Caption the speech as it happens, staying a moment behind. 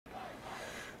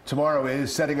Tomorrow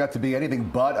is setting up to be anything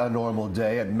but a normal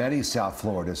day at many South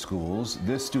Florida schools.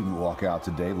 This student walkout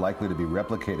today likely to be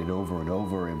replicated over and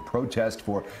over in protest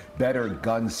for better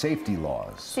gun safety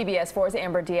laws. CBS 4's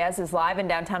Amber Diaz is live in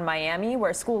downtown Miami,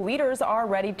 where school leaders are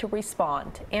ready to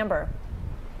respond. Amber.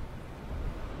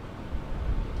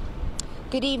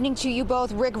 Good evening to you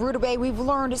both. Rick Rudabay, we've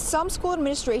learned some school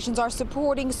administrations are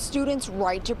supporting students'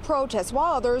 right to protest,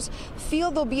 while others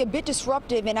feel they'll be a bit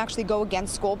disruptive and actually go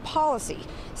against school policy.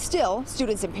 Still,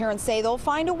 students and parents say they'll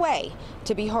find a way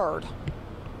to be heard.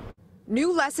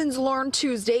 New lessons learned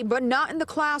Tuesday, but not in the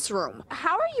classroom.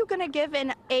 How are you going to give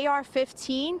an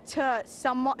AR-15 to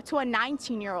a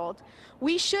 19-year-old?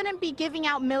 We shouldn't be giving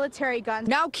out military guns.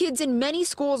 Now kids in many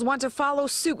schools want to follow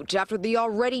suit after the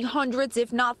already hundreds,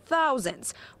 if not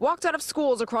thousands, walked out of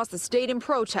schools across the state in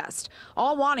protest,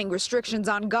 all wanting restrictions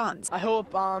on guns. I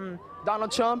hope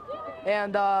Donald Trump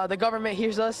and the government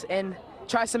hears us and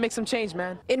tries to make some change,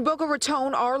 man. In Boca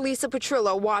Raton, our Lisa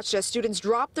Petrillo watched as students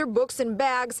dropped their books and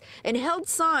bags and held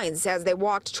signs as they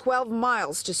walked 12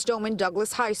 miles to Stoneman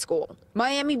Douglas High School.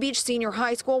 Miami Beach Senior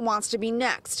High School wants to be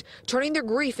next, turning their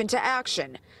grief into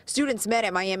action. Students met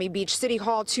at Miami Beach City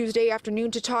Hall Tuesday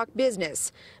afternoon to talk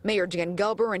business. Mayor Dan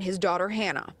Gelber and his daughter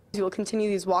Hannah. We will continue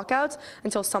these walkouts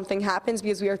until something happens,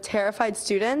 because we are terrified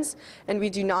students and we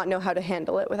do not know how to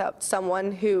handle it without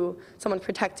someone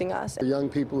protecting us. Young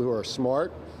people who are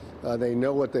smart, they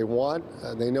know what they want,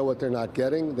 they know what they're not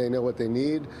getting, they know what they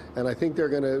need, and I think they're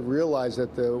going to realize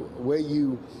that the way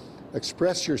you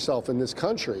express yourself in this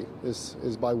country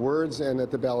is by words and at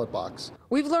the ballot box.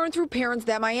 We've learned through parents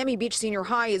that Miami Beach Senior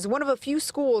High is one of a few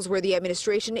schools where the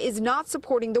administration is not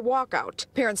supporting the walkout.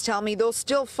 Parents tell me they'll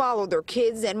still follow their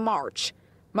kids and march.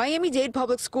 Miami-Dade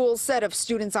Public Schools said of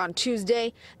students on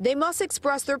Tuesday, they must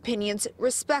express their opinions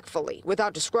respectfully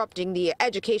without disrupting the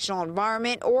educational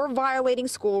environment or violating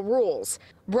school rules.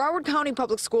 Broward County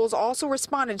Public Schools also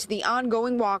responded to the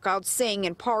ongoing walkouts, saying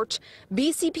in part,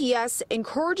 BCPS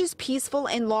encourages peaceful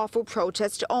and lawful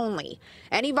protest only.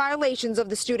 Any violations of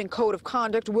the student code of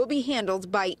conduct will be handled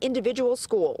by individual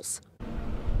schools.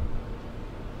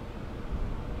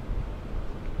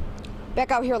 Back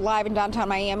out here live in downtown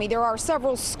Miami, there are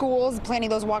several schools planning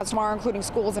those walkouts tomorrow, including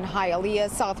schools in Hialeah,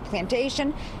 South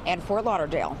Plantation, and Fort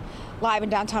Lauderdale. Live in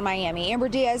downtown Miami, Amber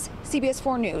Diaz, CBS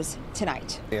 4 News,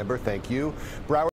 tonight. Amber, thank you. Broward